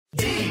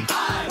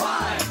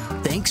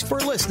for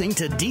listening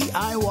to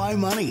DIY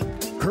Money,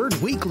 heard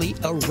weekly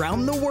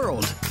around the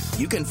world.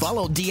 You can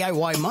follow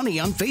DIY Money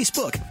on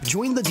Facebook.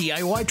 Join the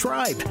DIY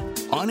tribe.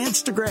 On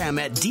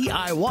Instagram at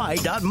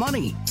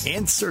DIY.money.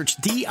 And search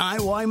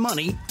DIY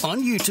Money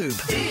on YouTube.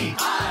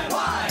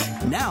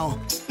 DIY! Now,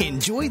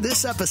 enjoy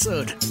this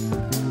episode.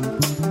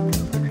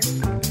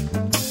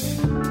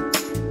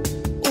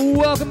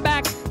 Welcome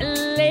back,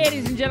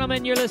 ladies and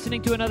gentlemen. You're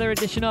listening to another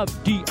edition of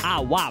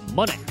DIY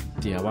Money.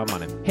 DIY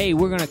Money. Hey,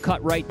 we're going to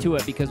cut right to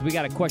it because we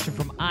got a question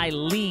from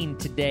Eileen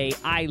today.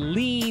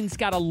 Eileen's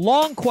got a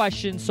long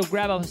question, so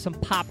grab some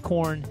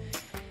popcorn.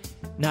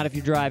 Not if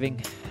you're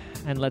driving.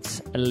 And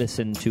let's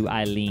listen to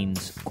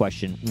Eileen's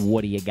question.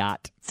 What do you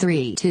got?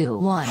 3, 2,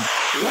 1.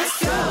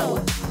 Let's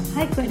go!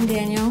 Hi, Quentin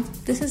Daniel.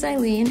 This is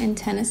Eileen in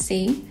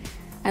Tennessee.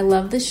 I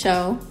love the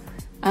show.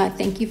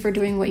 Thank you for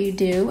doing what you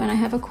do. And I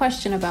have a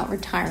question about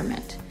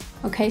retirement.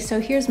 Okay, so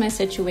here's my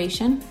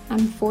situation.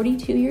 I'm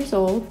 42 years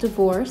old,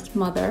 divorced,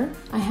 mother.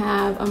 I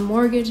have a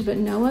mortgage but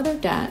no other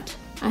debt.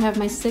 I have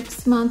my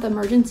 6-month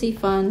emergency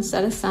fund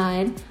set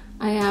aside.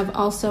 I have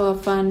also a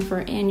fund for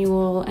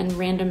annual and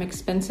random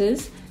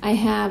expenses. I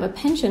have a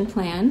pension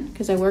plan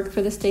because I work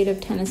for the state of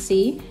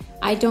Tennessee.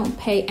 I don't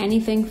pay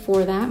anything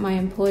for that. My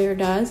employer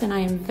does, and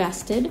I am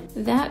vested.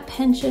 That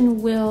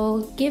pension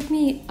will give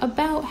me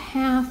about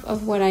half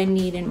of what I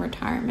need in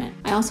retirement.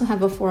 I also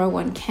have a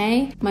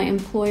 401k. My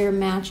employer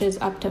matches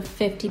up to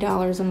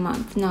 $50 a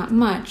month. Not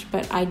much,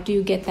 but I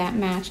do get that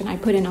match, and I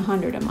put in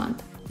 $100 a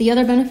month. The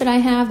other benefit I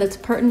have that's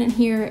pertinent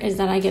here is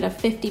that I get a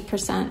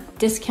 50%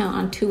 discount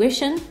on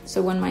tuition.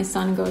 So when my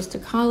son goes to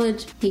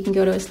college, he can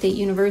go to a state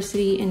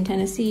university in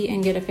Tennessee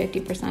and get a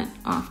 50%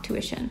 off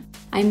tuition.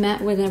 I met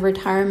with a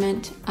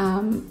retirement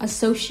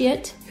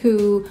associate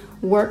who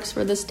works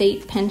for the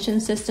state pension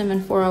system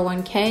and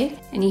 401k,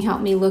 and he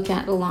helped me look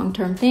at the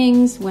long-term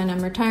things when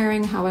I'm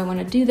retiring, how I want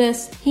to do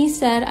this. He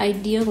said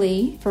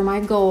ideally for my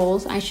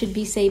goals, I should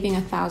be saving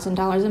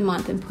 $1,000 a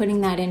month and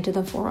putting that into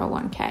the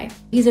 401k.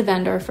 He's a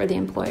vendor for the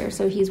employer,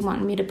 so he's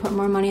wanting me to put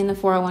more money in the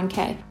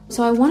 401k.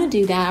 So I want to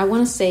do that. I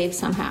want to save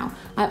somehow.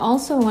 I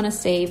also want to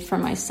save for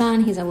my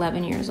son. He's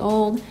 11 years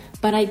old.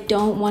 But I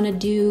don't want to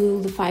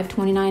do the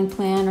 529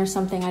 plan or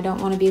something. I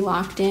don't want to be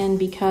locked in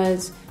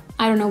because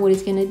I don't know what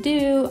he's going to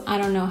do. I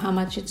don't know how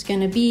much it's going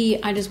to be.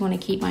 I just want to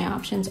keep my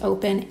options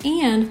open.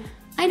 And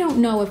I don't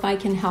know if I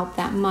can help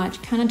that much.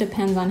 Kind of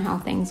depends on how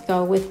things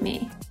go with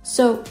me.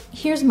 So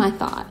here's my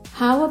thought.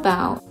 How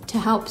about to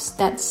help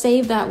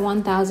save that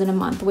 $1,000 a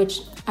month, which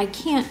I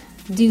can't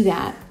do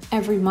that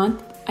every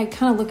month. I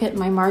kind of look at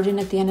my margin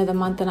at the end of the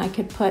month and I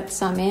could put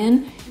some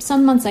in.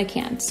 Some months I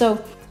can.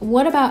 So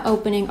what about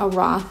opening a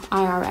Roth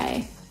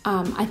IRA?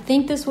 I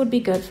think this would be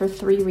good for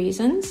 3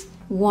 reasons.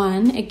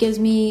 1, it gives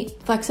me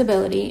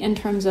flexibility in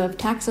terms of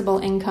taxable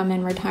income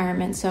in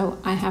retirement, so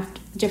I have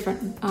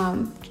different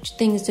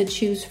things to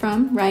choose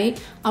from,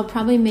 right? I'll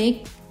probably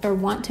make or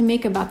want to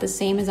make about the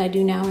same as I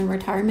do now in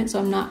retirement, so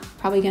I'm not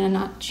probably going to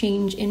not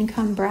change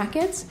income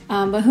brackets,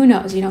 but who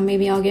knows,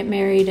 maybe I'll get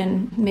married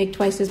and make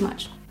twice as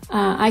much.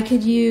 I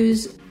could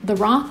use the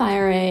Roth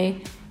IRA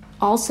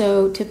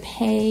also to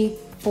pay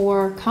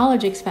for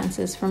college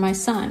expenses for my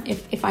son.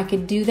 If I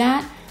could do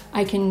that,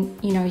 I can,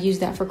 use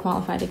that for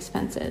qualified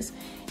expenses.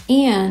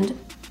 And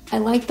I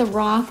like the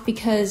Roth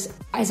because,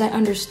 as I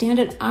understand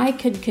it, I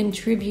could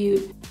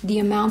contribute the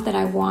amount that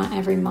I want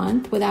every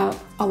month without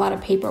a lot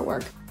of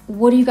paperwork.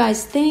 What do you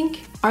guys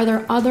think? Are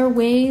there other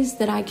ways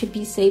that I could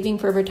be saving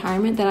for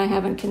retirement that I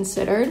haven't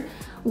considered?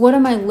 What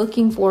am I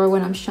looking for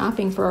when I'm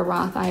shopping for a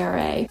Roth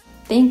IRA?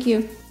 Thank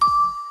you.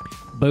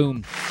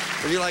 Boom.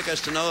 What would you like us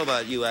to know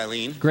about you,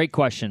 Eileen? Great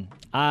question.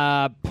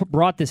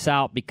 Brought this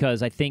out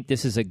because I think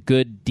this is a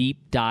good deep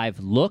dive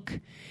look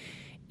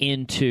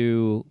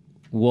into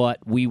what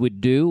we would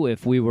do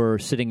if we were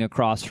sitting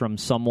across from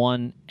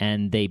someone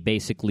and they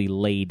basically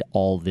laid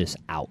all this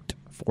out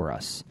for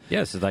us.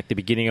 Yes, it's like the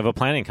beginning of a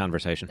planning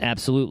conversation.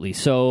 Absolutely.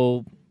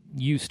 So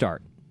you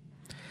start.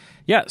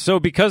 Yeah, so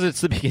because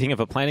it's the beginning of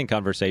a planning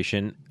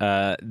conversation,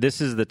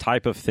 this is the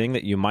type of thing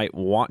that you might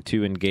want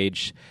to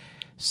engage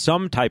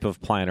some type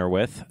of planner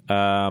with,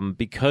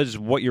 because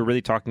what you're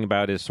really talking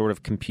about is sort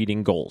of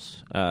competing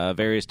goals,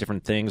 various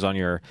different things on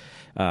your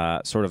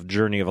sort of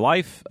journey of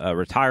life,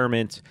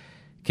 retirement,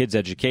 kids'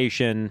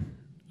 education,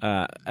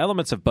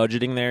 elements of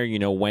budgeting there,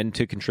 when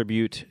to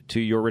contribute to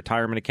your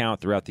retirement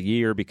account throughout the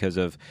year because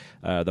of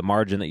the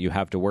margin that you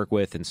have to work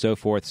with and so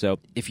forth. So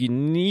if you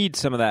need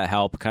some of that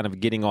help, kind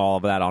of getting all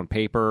of that on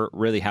paper,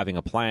 really having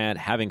a plan,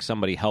 having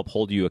somebody help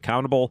hold you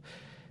accountable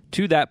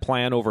to that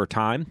plan over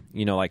time,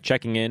 like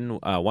checking in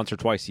once or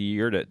twice a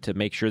year to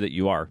make sure that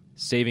you are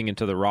saving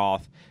into the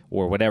Roth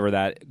or whatever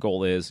that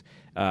goal is.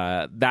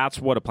 That's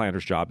what a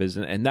planner's job is,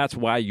 and that's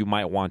why you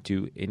might want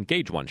to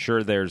engage one.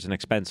 Sure, there's an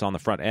expense on the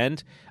front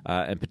end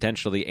and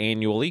potentially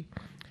annually,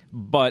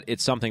 but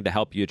it's something to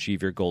help you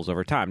achieve your goals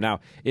over time.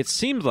 Now, it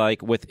seems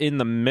like within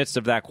the midst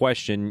of that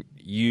question,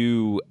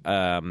 you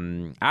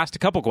asked a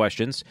couple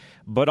questions,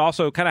 but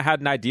also kind of had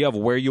an idea of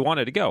where you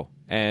wanted to go.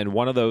 And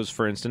one of those,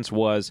 for instance,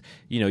 was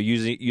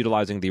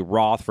utilizing the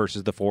Roth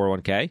versus the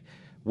 401k.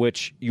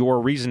 which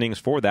your reasonings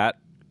for that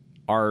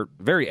are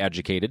very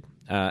educated,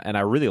 and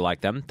I really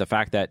like them. The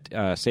fact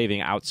that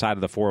saving outside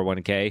of the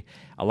 401k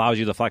allows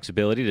you the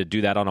flexibility to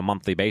do that on a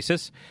monthly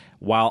basis,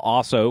 while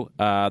also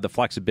the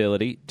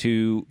flexibility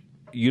to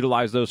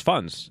utilize those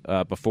funds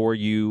before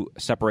you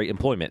separate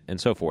employment and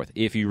so forth,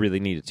 if you really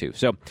needed to.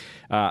 So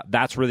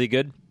that's really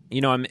good.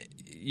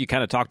 You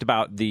kind of talked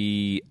about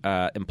the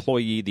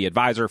employee, the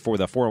advisor for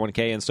the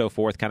 401k and so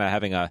forth, kind of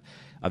having a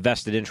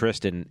vested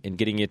interest in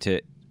getting you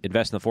to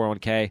invest in the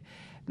 401k.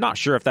 Not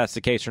sure if that's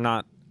the case or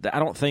not. I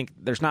don't think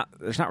there's not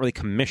really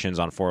commissions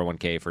on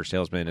 401k for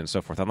salesmen and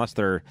so forth, unless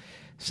they're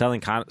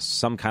selling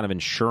some kind of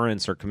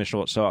insurance or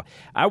commission. So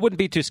I wouldn't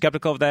be too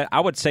skeptical of that. I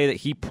would say that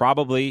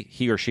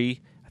he or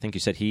she, I think you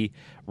said he,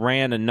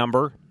 ran a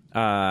number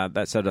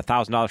that said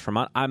 $1,000 per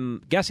month.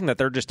 I'm guessing that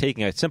they're just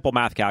taking a simple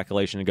math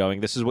calculation and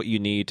going, this is what you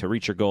need to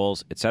reach your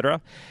goals, etc.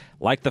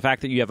 Like the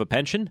fact that you have a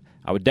pension,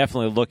 I would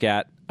definitely look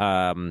at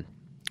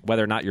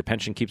whether or not your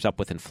pension keeps up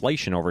with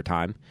inflation over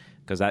time,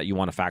 because that you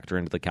want to factor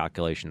into the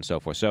calculation and so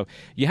forth. So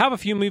you have a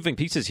few moving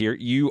pieces here.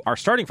 You are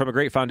starting from a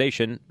great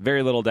foundation,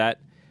 very little debt,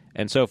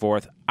 and so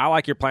forth. I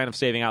like your plan of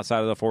saving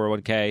outside of the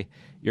 401k.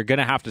 You're going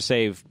to have to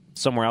save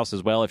somewhere else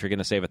as well if you're going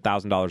to save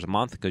 $1,000 a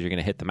month, because you're going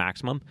to hit the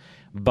maximum.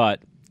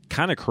 But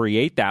kind of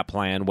create that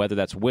plan, whether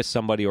that's with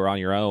somebody or on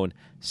your own.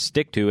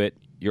 Stick to it.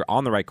 You're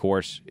on the right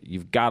course.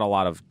 You've got a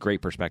lot of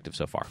great perspective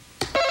so far.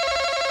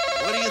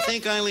 What do you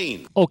think,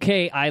 Eileen?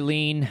 Okay,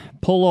 Eileen,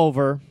 pull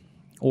over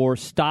or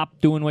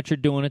stop doing what you're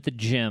doing at the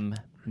gym.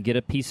 Get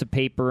a piece of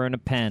paper and a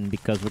pen,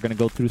 because we're going to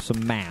go through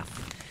some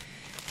math.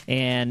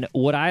 And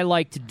what I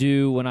like to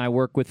do when I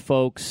work with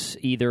folks,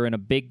 either in a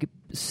big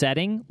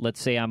setting, let's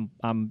say I'm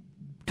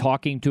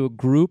talking to a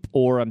group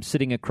or I'm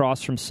sitting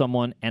across from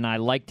someone, and I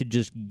like to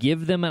just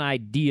give them an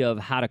idea of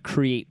how to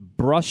create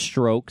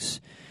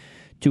brushstrokes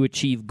to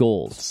achieve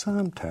goals.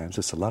 Sometimes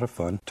it's a lot of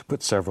fun to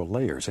put several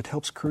layers. It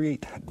helps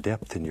create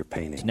depth in your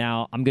painting.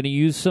 Now, I'm going to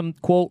use some,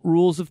 quote,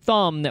 rules of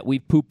thumb that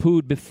we've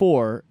poo-pooed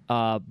before,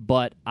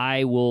 but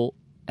I will,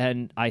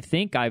 and I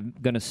think I'm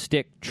going to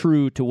stick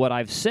true to what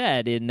I've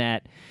said, in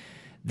that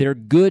they're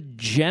good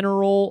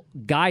general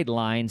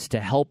guidelines to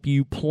help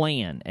you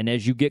plan. And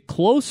as you get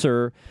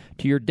closer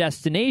to your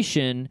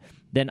destination,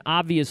 then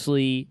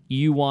obviously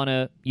you want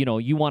to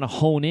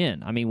hone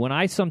in. I mean, when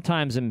I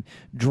sometimes am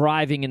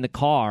driving in the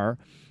car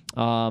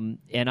and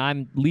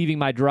I'm leaving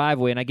my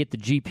driveway and I get the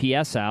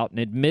GPS out, and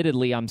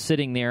admittedly I'm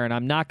sitting there and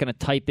I'm not going to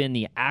type in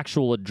the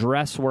actual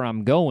address where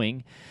I'm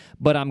going,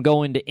 but I'm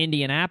going to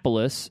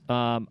Indianapolis,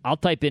 I'll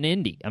type in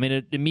Indy. I mean,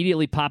 it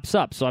immediately pops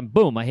up. So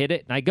I hit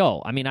it and I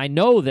go. I mean, I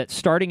know that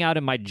starting out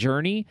in my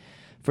journey,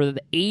 for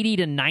the 80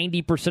 to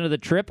 90% of the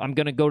trip, I'm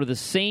going to go to the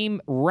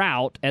same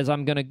route as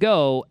I'm going to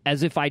go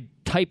as if I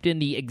typed in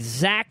the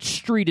exact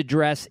street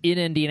address in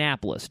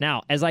Indianapolis.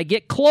 Now, as I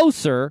get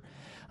closer,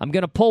 I'm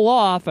going to pull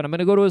off and I'm going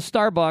to go to a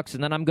Starbucks,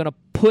 and then I'm going to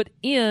put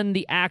in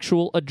the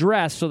actual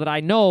address so that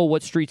I know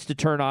what streets to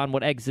turn on,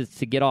 what exits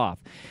to get off.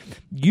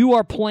 You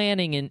are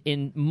planning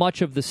in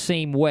much of the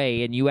same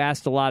way, and you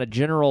asked a lot of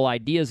general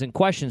ideas and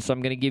questions, so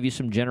I'm going to give you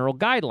some general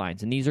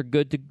guidelines, and these are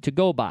good to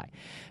go by.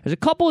 There's a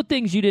couple of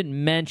things you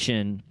didn't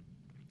mention.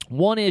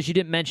 One is you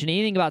didn't mention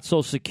anything about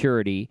Social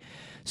Security.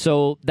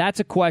 So that's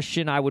a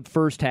question I would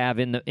first have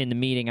in the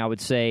meeting. I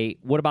would say,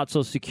 what about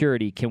Social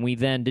Security? Can we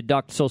then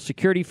deduct Social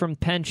Security from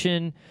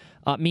pension?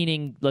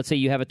 Meaning, let's say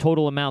you have a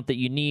total amount that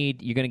you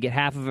need. You're going to get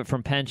half of it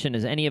from pension.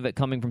 Is any of it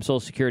coming from Social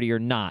Security or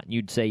not?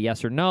 You'd say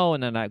yes or no,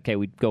 and then, okay,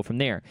 we'd go from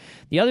there.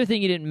 The other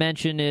thing you didn't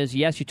mention is,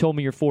 yes, you told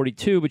me you're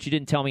 42, but you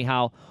didn't tell me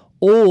how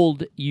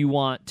old you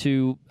want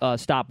to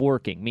stop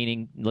working,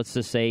 meaning let's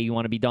just say you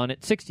want to be done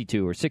at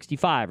 62 or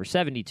 65 or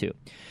 72.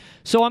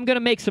 So I'm going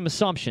to make some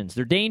assumptions.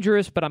 They're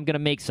dangerous, but I'm going to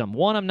make some.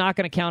 One, I'm not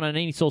going to count on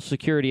any Social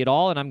Security at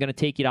all, and I'm going to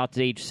take it out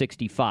to age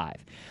 65.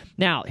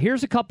 Now,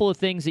 here's a couple of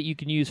things that you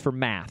can use for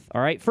math.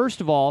 All right. First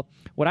of all,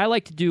 what I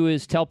like to do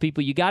is tell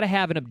people you got to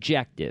have an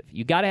objective.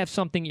 You got to have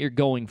something you're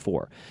going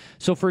for.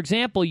 So, for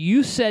example,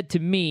 you said to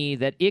me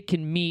that it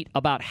can meet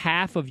about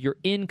half of your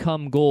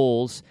income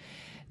goals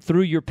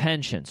through your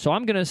pension. So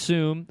I'm going to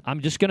assume,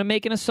 I'm just going to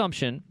make an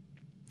assumption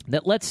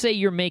that let's say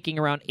you're making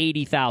around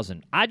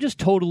 $80,000. I just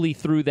totally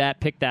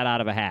picked that out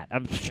of a hat.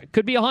 It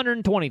could be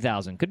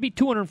 $120,000, could be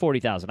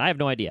 $240,000. I have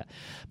no idea.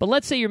 But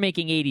let's say you're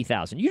making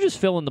 $80,000. You just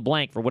fill in the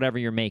blank for whatever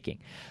you're making.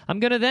 I'm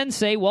going to then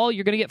say, well,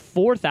 you're going to get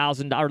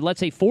 $4,000, or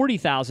let's say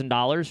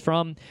 $40,000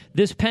 from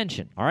this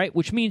pension, all right,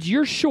 which means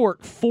you're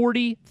short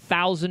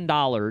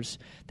 $40,000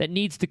 that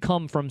needs to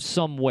come from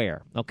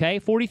somewhere, okay?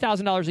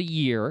 $40,000 a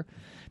year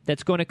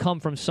that's going to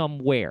come from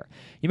somewhere.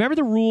 You remember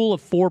the rule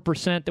of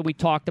 4% that we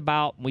talked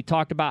about? We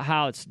talked about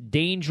how it's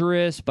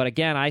dangerous, but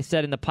again, I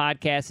said in the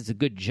podcast it's a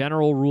good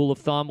general rule of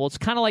thumb. Well, it's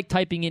kind of like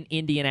typing in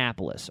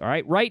Indianapolis, all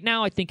right? Right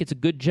now, I think it's a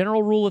good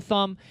general rule of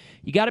thumb.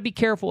 You got to be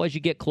careful as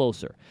you get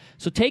closer.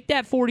 So take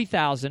that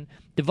 $40,000,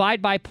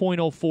 divide by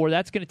 0.04.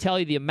 That's going to tell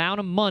you the amount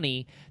of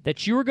money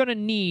that you're going to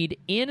need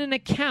in an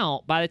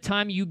account by the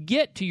time you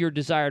get to your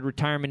desired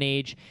retirement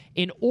age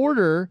in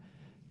order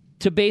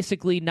to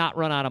basically not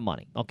run out of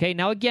money. Okay,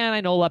 now again,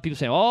 I know a lot of people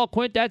say, "Oh,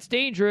 Quint, that's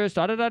dangerous."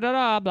 Da da da da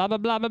da. Blah blah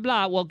blah blah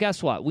blah. Well,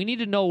 guess what? We need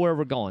to know where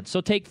we're going.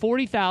 So take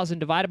 40,000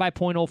 divided by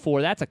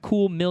 0.04. That's a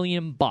cool $1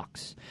 million. All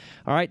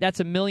right, that's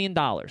 $1 million.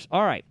 All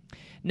right,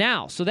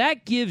 now so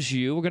that gives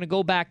you. We're going to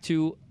go back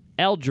to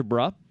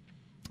algebra,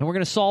 and we're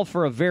going to solve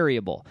for a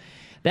variable.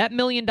 That $1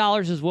 million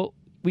is what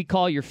we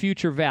call your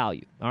future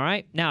value. All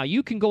right. Now,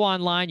 you can go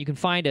online. You can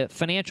find a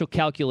financial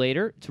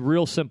calculator. It's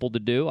real simple to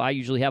do. I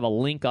usually have a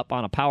link up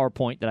on a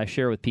PowerPoint that I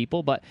share with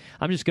people, but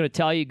I'm just going to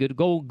tell you,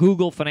 go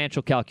Google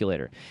financial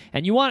calculator.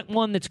 And you want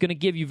one that's going to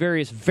give you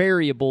various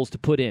variables to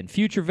put in.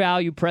 Future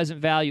value,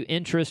 present value,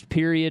 interest,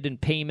 period,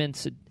 and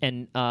payments,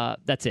 and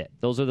that's it.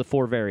 Those are the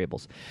 4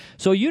 variables.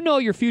 So you know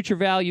your future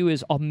value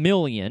is $1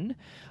 million.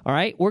 All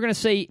right, we're going to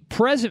say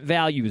present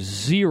value is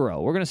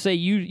 0. We're going to say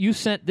you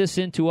sent this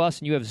in to us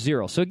and you have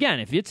 0. So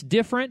again, if it's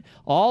different,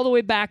 all the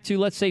way back to,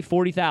 let's say,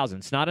 40,000.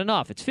 It's not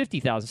enough. It's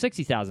 50,000,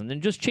 60,000. Then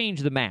just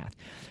change the math.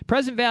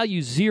 Present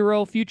value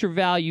 0, future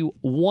value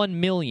 1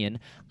 million.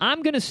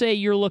 I'm going to say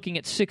you're looking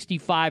at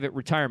 65 at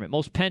retirement.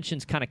 Most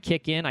pensions kind of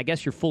kick in. I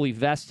guess you're fully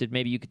vested.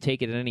 Maybe you could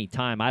take it at any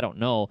time. I don't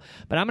know.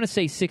 But I'm going to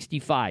say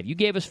 65. You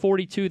gave us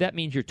 42. That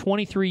means you're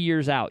 23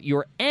 years out.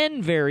 Your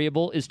N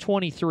variable is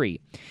 23.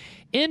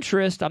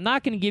 Interest, I'm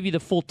not going to give you the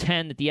full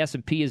 10 that the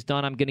S&P has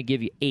done. I'm going to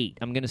give you 8.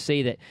 I'm going to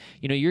say that,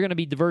 you're going to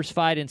be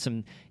diversified in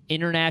some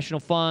international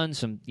funds,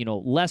 some,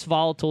 less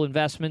volatile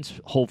investments,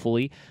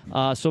 hopefully.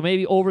 So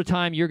maybe over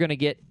time you're going to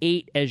get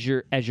 8 as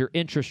your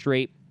interest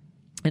rate.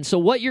 And so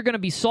what you're going to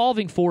be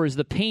solving for is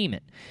the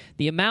payment,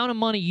 the amount of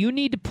money you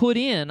need to put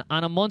in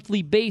on a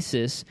monthly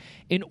basis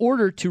in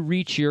order to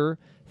reach your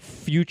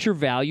future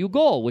value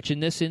goal, which in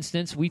this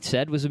instance we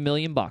said was $1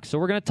 million. So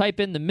we're going to type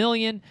in the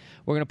million.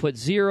 We're going to put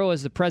 0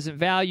 as the present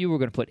value. We're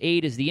going to put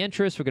 8 as the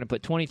interest. We're going to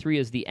put 23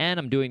 as the N.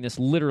 I'm doing this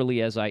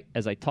literally as I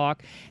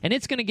talk. And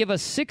it's going to give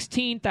us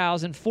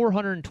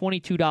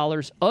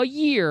 $16,422 a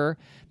year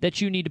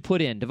that you need to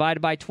put in. Divided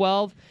by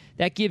 12,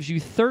 that gives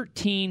you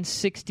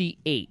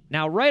 $1,368.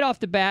 Now, right off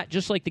the bat,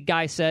 just like the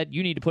guy said,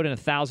 you need to put in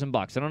 $1,000.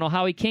 I don't know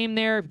how he came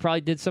there. He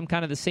probably did some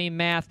kind of the same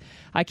math.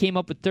 I came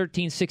up with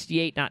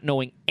 $1,368, not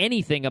knowing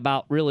anything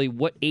about really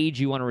what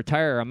age you want to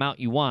retire or amount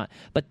you want.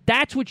 But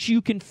that's what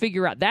you can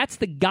figure out. That's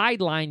the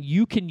guideline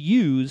you can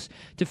use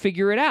to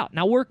figure it out.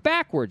 Now, work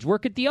backwards.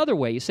 Work it the other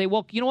way. You say,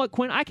 well, you know what,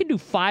 Quinn? I can do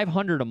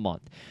 $500 a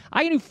month.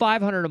 I can do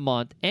 $500 a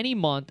month, any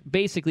month.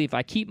 Basically, if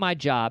I keep my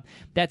job,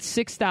 that's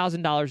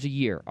 $6,000 a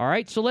year. All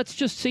right? So let's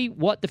just see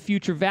what the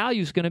future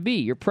value is going to be.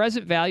 Your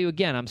present value,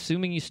 again, I'm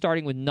assuming you're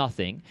starting with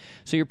nothing.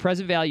 So your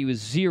present value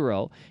is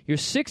 0. Your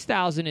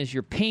 $6,000 is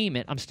your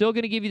payment. I'm still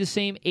going to give you the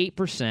same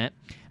 8%.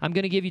 I'm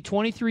going to give you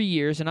 23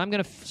 years, and I'm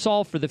going to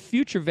solve for the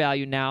future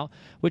value now,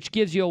 which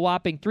gives you a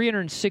whopping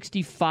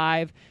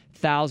 $365,000.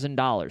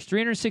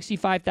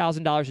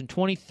 $365,000 in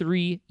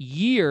 23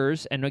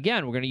 years. And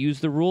again, we're going to use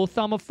the rule of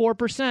thumb of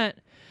 4%.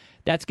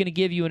 That's going to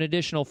give you an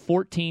additional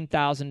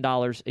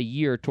 $14,000 a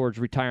year towards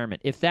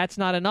retirement. If that's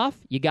not enough,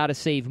 you got to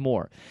save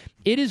more.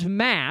 It is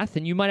math,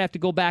 and you might have to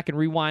go back and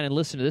rewind and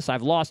listen to this.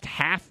 I've lost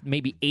half,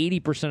 maybe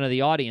 80% of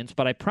the audience,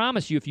 but I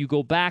promise you, if you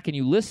go back and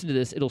you listen to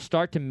this, it'll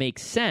start to make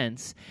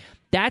sense.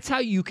 That's how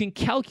you can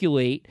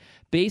calculate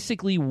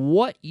basically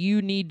what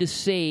you need to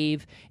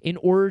save in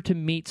order to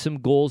meet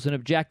some goals and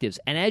objectives.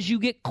 And as you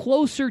get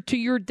closer to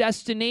your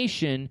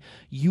destination,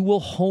 you will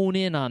hone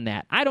in on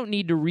that. I don't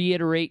need to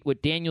reiterate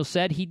what Daniel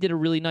said. He did a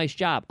really nice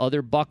job.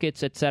 Other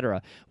buckets,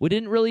 etc. We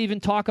didn't really even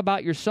talk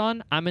about your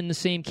son. I'm in the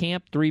same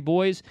camp, 3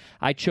 boys.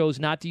 I chose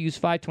not to use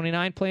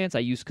 529 plans. I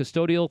use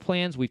custodial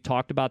plans. We've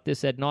talked about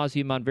this ad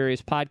nauseum on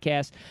various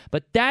podcasts.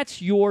 But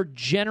that's your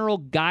general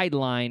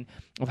guideline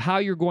of how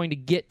you're going to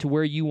get to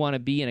where you want to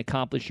be and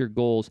accomplish your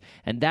goals.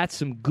 And that's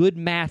some good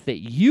math that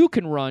you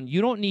can run.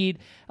 You don't need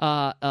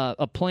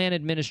a plan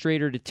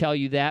administrator to tell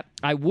you that.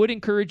 I would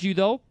encourage you,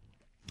 though,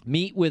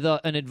 meet with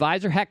an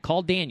advisor. Heck,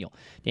 call Daniel.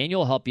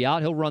 Daniel will help you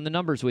out. He'll run the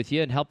numbers with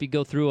you and help you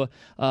go through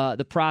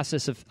the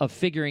process of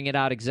figuring it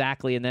out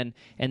exactly and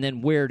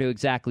then where to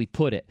exactly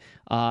put it.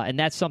 And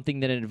that's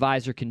something that an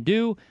advisor can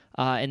do.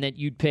 And that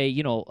you'd pay,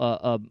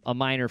 a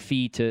minor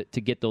fee to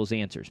get those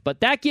answers. But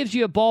that gives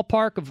you a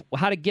ballpark of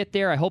how to get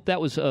there. I hope that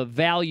was of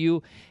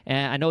value.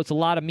 And I know it's a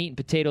lot of meat and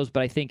potatoes,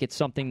 but I think it's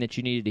something that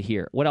you needed to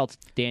hear. What else,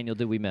 Daniel,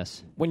 did we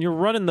miss? When you're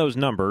running those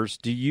numbers,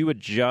 do you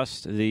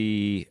adjust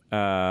the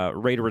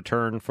rate of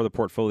return for the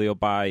portfolio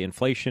by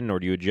inflation, or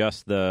do you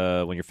adjust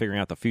when you're figuring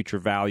out the future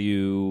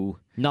value?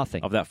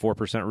 Nothing of that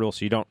 4% rule,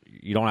 so you don't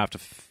have to.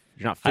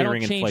 You're not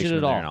figuring inflation I don't change it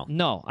at all. Now.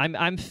 No,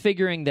 I'm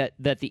figuring that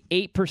the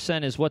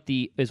 8% is what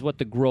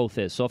the growth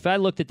is. So if I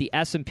looked at the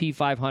S&P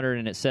 500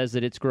 and it says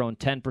that it's grown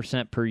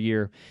 10% per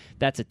year,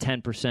 that's a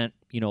 10%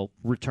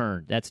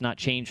 return. That's not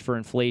changed for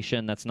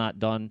inflation. That's not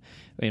done,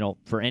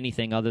 for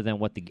anything other than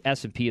what the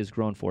S&P has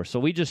grown for. So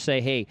we just say,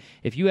 hey,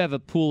 if you have a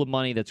pool of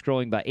money that's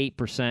growing by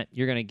 8%,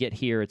 you're going to get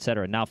here, et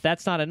cetera. Now, if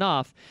that's not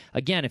enough,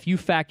 again, if you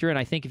factor in,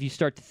 I think if you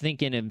start to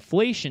think in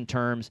inflation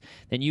terms,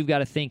 then you've got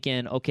to think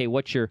in, okay,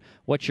 what your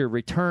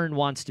return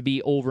wants to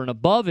be over and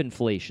above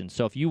inflation.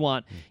 So if you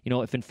want,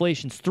 if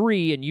inflation's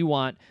 3 and you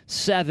want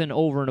 7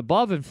 over and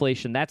above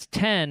inflation, that's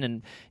 10.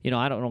 And,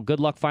 I don't know, good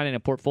luck finding a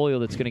portfolio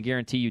that's going to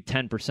guarantee you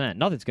 10%.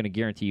 Nothing's going to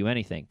guarantee you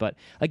anything. But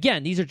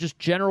again, these are just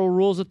general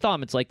rules of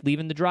thumb. It's like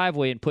leaving the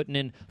driveway and putting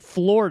in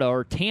Florida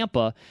or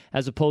Tampa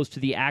as opposed to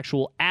the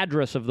actual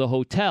address of the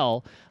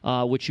hotel,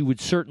 which you would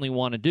certainly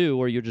want to do,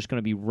 or you're just going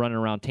to be running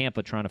around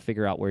Tampa trying to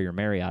figure out where your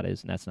Marriott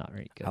is, and that's not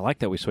very good. I like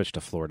that we switched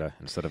to Florida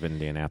instead of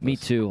Indianapolis. Me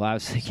too. I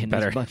was thinking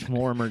it's much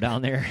warmer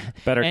down there.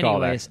 Better call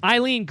that.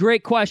 Eileen,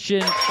 great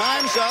question.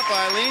 Time's up,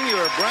 Eileen.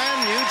 You're a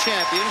brand new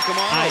champion. Come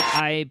on.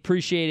 I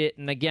appreciate it.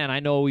 And again, I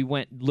know we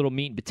went little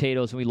meat and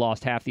potatoes and we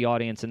lost half the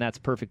audience, and that's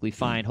perfectly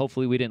fine.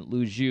 Hopefully we didn't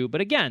lose you.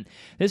 But again,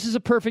 this is a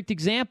perfect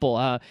example.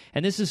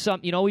 And this is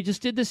something, we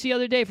just did this the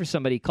other day for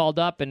somebody. Called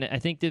up, and I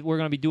think that we're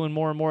going to be doing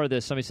more and more of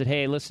this. Somebody said,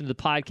 hey, listen to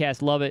the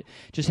podcast, love it.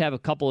 Just have a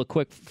couple of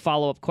quick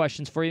follow-up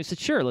questions for you. I said,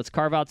 sure, let's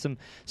carve out some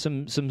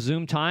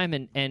Zoom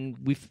time, and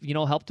we've,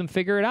 helped them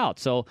figure it out.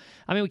 So,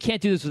 we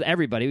can't do this with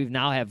everybody. We've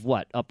now have,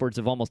 upwards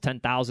of almost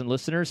 10,000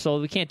 listeners, so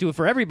we can't do it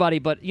for everybody.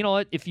 But you know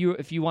what? If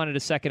you wanted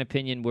a second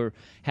opinion, we're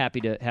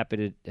happy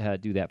to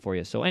do that for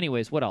you. So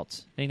anyways, what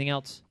else? Anything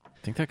else?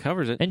 I think that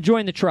covers it. And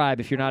join the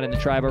tribe if you're not in the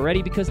tribe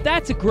already, because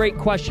that's a great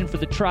question for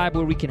the tribe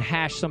where we can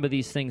hash some of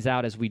these things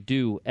out as we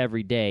do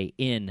every day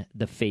in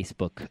the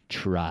Facebook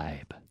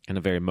tribe. In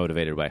a very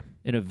motivated way.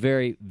 In a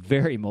very,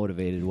 very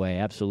motivated way,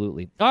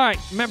 absolutely. All right,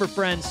 remember,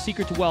 friends,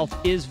 secret to wealth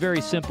is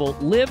very simple.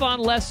 Live on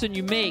less than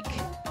you make,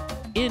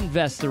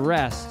 invest the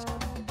rest.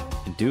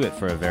 And do it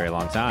for a very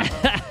long time.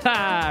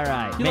 All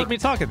right. You let me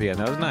talk at the end.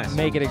 That was nice.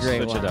 Make it a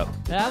great Switch one. it up.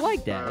 I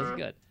like that. That was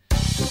good.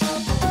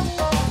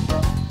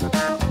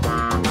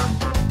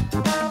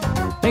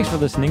 Thanks for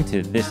listening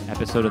to this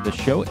episode of the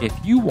show. If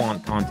you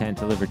want content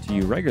delivered to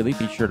you regularly,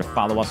 be sure to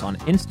follow us on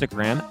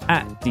Instagram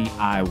at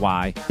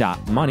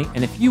DIY.money.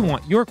 And if you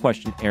want your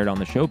question aired on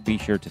the show, be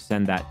sure to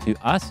send that to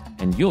us,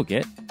 and you'll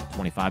get a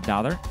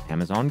 $25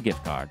 Amazon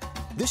gift card.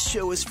 This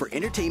show is for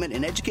entertainment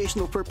and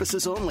educational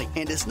purposes only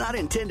and is not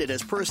intended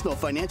as personal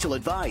financial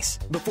advice.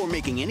 Before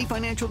making any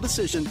financial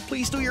decision,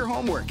 please do your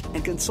homework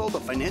and consult a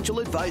financial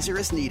advisor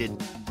as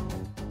needed.